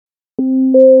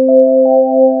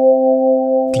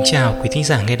Kính chào quý thính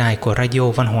giả nghe đài của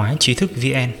Radio Văn hóa Trí thức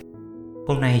VN.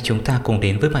 Hôm nay chúng ta cùng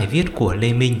đến với bài viết của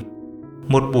Lê Minh.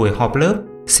 Một buổi họp lớp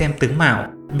xem tướng mạo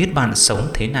biết bạn sống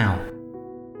thế nào.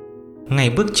 Ngày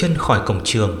bước chân khỏi cổng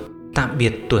trường, tạm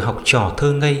biệt tuổi học trò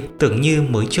thơ ngây tưởng như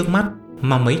mới trước mắt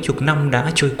mà mấy chục năm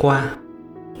đã trôi qua.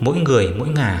 Mỗi người mỗi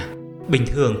ngả, bình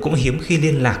thường cũng hiếm khi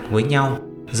liên lạc với nhau.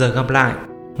 Giờ gặp lại,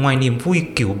 ngoài niềm vui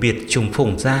cửu biệt trùng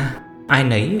phùng ra, ai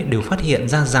nấy đều phát hiện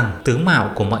ra rằng tướng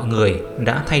mạo của mọi người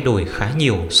đã thay đổi khá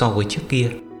nhiều so với trước kia.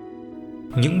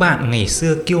 Những bạn ngày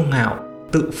xưa kiêu ngạo,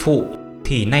 tự phụ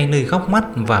thì nay nơi góc mắt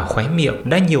và khóe miệng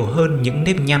đã nhiều hơn những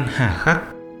nếp nhăn hà khắc.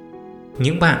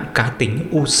 Những bạn cá tính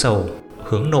u sầu,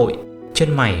 hướng nội,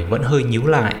 chân mày vẫn hơi nhíu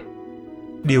lại.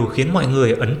 Điều khiến mọi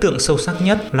người ấn tượng sâu sắc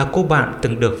nhất là cô bạn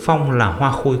từng được phong là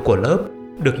hoa khôi của lớp,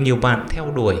 được nhiều bạn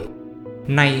theo đuổi.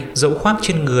 Nay dẫu khoác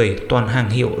trên người toàn hàng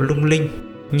hiệu lung linh,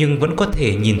 nhưng vẫn có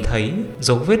thể nhìn thấy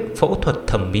dấu vết phẫu thuật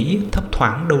thẩm mỹ thấp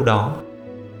thoáng đâu đó.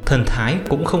 Thần thái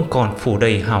cũng không còn phủ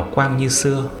đầy hào quang như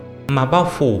xưa, mà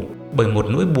bao phủ bởi một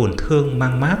nỗi buồn thương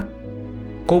mang mát.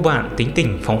 Cô bạn tính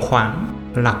tình phóng khoáng,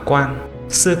 lạc quan.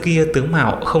 Xưa kia tướng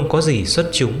mạo không có gì xuất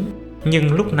chúng,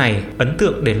 nhưng lúc này ấn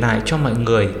tượng để lại cho mọi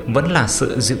người vẫn là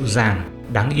sự dịu dàng,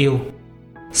 đáng yêu.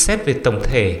 Xét về tổng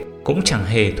thể cũng chẳng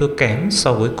hề thua kém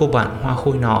so với cô bạn hoa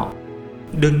khôi nọ.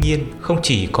 Đương nhiên không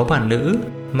chỉ có bạn nữ,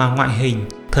 mà ngoại hình,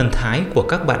 thần thái của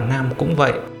các bạn nam cũng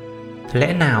vậy.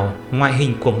 Lẽ nào ngoại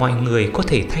hình của mọi người có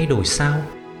thể thay đổi sao?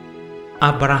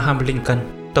 Abraham Lincoln,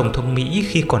 Tổng thống Mỹ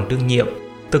khi còn đương nhiệm,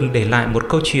 từng để lại một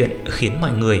câu chuyện khiến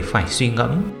mọi người phải suy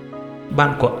ngẫm.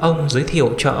 Bạn của ông giới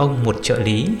thiệu cho ông một trợ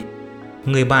lý.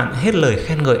 Người bạn hết lời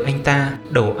khen ngợi anh ta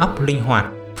đầu óc linh hoạt,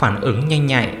 phản ứng nhanh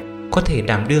nhạy, có thể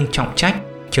đảm đương trọng trách,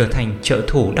 trở thành trợ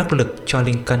thủ đắc lực cho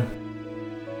Lincoln.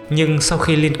 Nhưng sau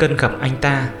khi Lincoln gặp anh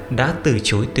ta đã từ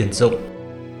chối tuyển dụng.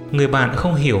 Người bạn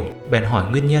không hiểu, bèn hỏi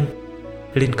nguyên nhân.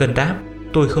 Lincoln đáp: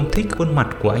 "Tôi không thích khuôn mặt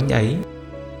của anh ấy."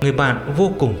 Người bạn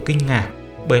vô cùng kinh ngạc,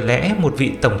 bởi lẽ một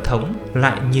vị tổng thống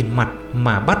lại nhìn mặt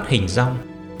mà bắt hình dong,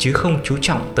 chứ không chú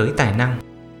trọng tới tài năng.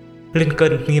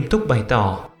 Lincoln nghiêm túc bày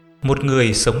tỏ, một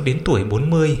người sống đến tuổi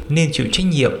 40 nên chịu trách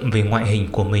nhiệm về ngoại hình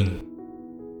của mình.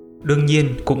 Đương nhiên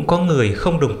cũng có người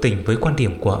không đồng tình với quan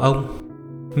điểm của ông.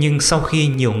 Nhưng sau khi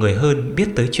nhiều người hơn biết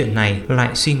tới chuyện này, lại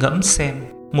suy ngẫm xem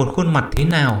một khuôn mặt thế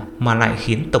nào mà lại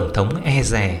khiến tổng thống e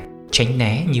dè, tránh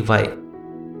né như vậy.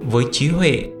 Với trí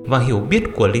huệ và hiểu biết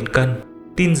của Lincoln,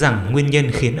 tin rằng nguyên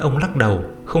nhân khiến ông lắc đầu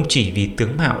không chỉ vì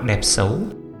tướng mạo đẹp xấu,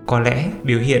 có lẽ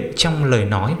biểu hiện trong lời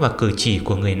nói và cử chỉ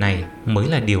của người này mới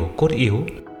là điều cốt yếu.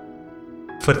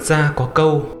 Phật gia có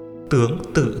câu tướng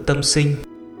tự tâm sinh.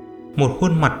 Một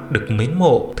khuôn mặt được mến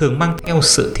mộ thường mang theo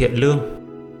sự thiện lương.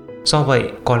 Do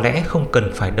vậy, có lẽ không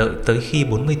cần phải đợi tới khi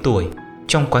 40 tuổi,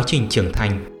 trong quá trình trưởng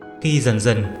thành, khi dần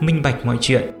dần minh bạch mọi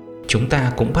chuyện, chúng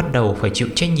ta cũng bắt đầu phải chịu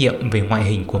trách nhiệm về ngoại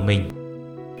hình của mình.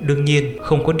 Đương nhiên,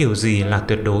 không có điều gì là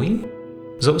tuyệt đối.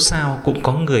 Dẫu sao cũng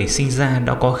có người sinh ra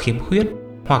đã có khiếm khuyết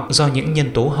hoặc do những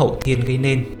nhân tố hậu thiên gây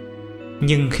nên.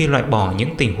 Nhưng khi loại bỏ những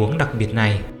tình huống đặc biệt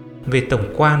này, về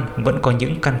tổng quan vẫn có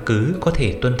những căn cứ có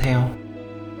thể tuân theo.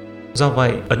 Do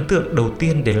vậy, ấn tượng đầu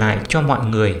tiên để lại cho mọi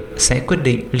người sẽ quyết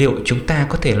định liệu chúng ta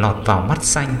có thể lọt vào mắt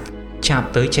xanh, chạm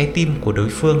tới trái tim của đối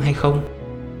phương hay không.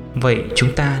 Vậy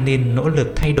chúng ta nên nỗ lực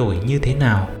thay đổi như thế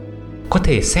nào? Có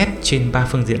thể xét trên 3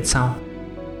 phương diện sau.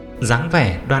 Dáng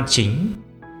vẻ đoan chính.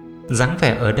 Dáng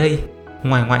vẻ ở đây,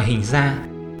 ngoài ngoại hình ra,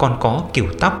 còn có kiểu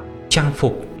tóc, trang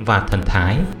phục và thần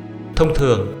thái. Thông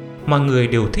thường, mọi người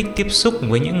đều thích tiếp xúc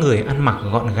với những người ăn mặc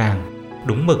gọn gàng,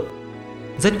 đúng mực.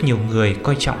 Rất nhiều người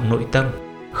coi trọng nội tâm,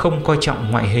 không coi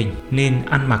trọng ngoại hình nên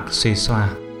ăn mặc xuề xòa,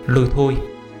 lôi thôi.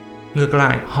 Ngược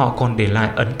lại, họ còn để lại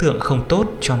ấn tượng không tốt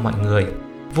cho mọi người,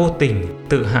 vô tình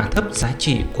tự hạ thấp giá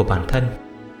trị của bản thân.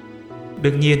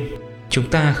 Đương nhiên, chúng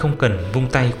ta không cần vung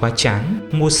tay quá chán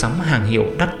mua sắm hàng hiệu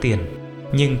đắt tiền,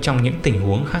 nhưng trong những tình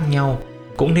huống khác nhau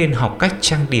cũng nên học cách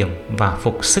trang điểm và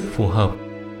phục sức phù hợp.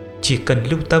 Chỉ cần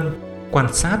lưu tâm,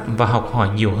 quan sát và học hỏi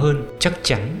nhiều hơn, chắc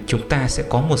chắn chúng ta sẽ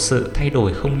có một sự thay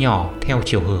đổi không nhỏ theo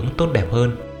chiều hướng tốt đẹp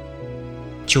hơn.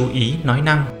 Chú ý nói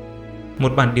năng.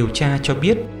 Một bản điều tra cho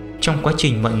biết, trong quá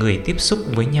trình mọi người tiếp xúc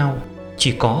với nhau,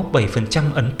 chỉ có 7%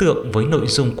 ấn tượng với nội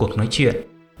dung cuộc nói chuyện,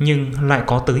 nhưng lại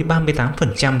có tới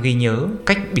 38% ghi nhớ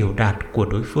cách biểu đạt của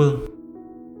đối phương.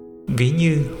 Ví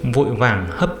như vội vàng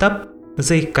hấp tấp,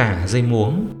 dây cả dây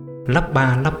muống, lắp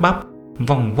ba lắp bắp,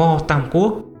 vòng vo tam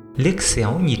quốc, liếc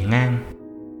xéo nhìn ngang.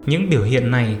 Những biểu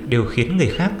hiện này đều khiến người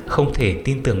khác không thể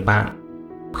tin tưởng bạn.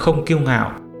 Không kiêu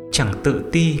ngạo, chẳng tự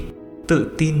ti,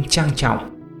 tự tin trang trọng,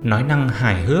 nói năng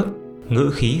hài hước,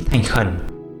 ngữ khí thành khẩn,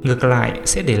 ngược lại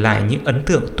sẽ để lại những ấn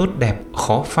tượng tốt đẹp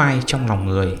khó phai trong lòng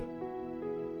người.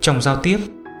 Trong giao tiếp,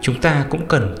 chúng ta cũng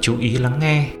cần chú ý lắng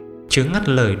nghe, chớ ngắt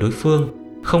lời đối phương,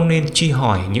 không nên truy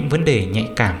hỏi những vấn đề nhạy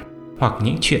cảm hoặc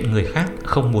những chuyện người khác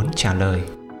không muốn trả lời.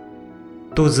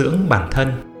 Tu dưỡng bản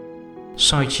thân.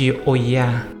 Shoichi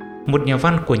Oya, một nhà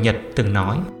văn của Nhật từng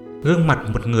nói, gương mặt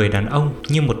một người đàn ông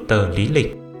như một tờ lý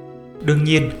lịch. Đương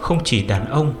nhiên, không chỉ đàn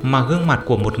ông mà gương mặt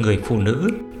của một người phụ nữ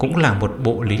cũng là một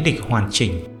bộ lý lịch hoàn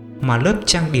chỉnh, mà lớp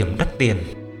trang điểm đắt tiền,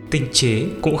 tinh chế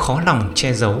cũng khó lòng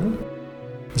che giấu.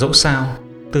 Dẫu sao,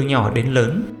 từ nhỏ đến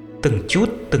lớn,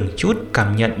 từng chút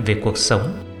cảm nhận về cuộc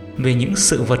sống, về những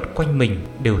sự vật quanh mình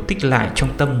đều tích lại trong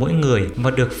tâm mỗi người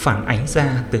và được phản ánh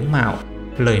ra tướng mạo,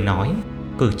 lời nói,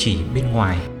 cử chỉ bên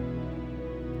ngoài.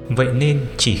 Vậy nên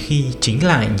chỉ khi chính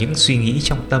lại những suy nghĩ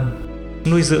trong tâm,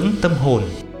 nuôi dưỡng tâm hồn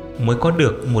mới có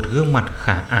được một gương mặt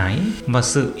khả ái và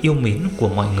sự yêu mến của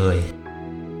mọi người.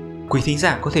 Quý thính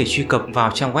giả có thể truy cập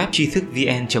vào trang web tri thức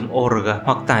vn.org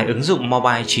hoặc tải ứng dụng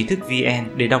mobile trí thức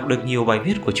VN để đọc được nhiều bài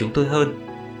viết của chúng tôi hơn.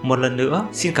 Một lần nữa,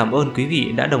 xin cảm ơn quý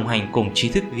vị đã đồng hành cùng Trí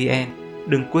thức VN.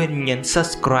 Đừng quên nhấn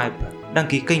subscribe, đăng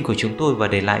ký kênh của chúng tôi và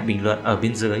để lại bình luận ở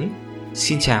bên dưới.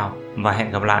 Xin chào và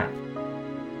hẹn gặp lại!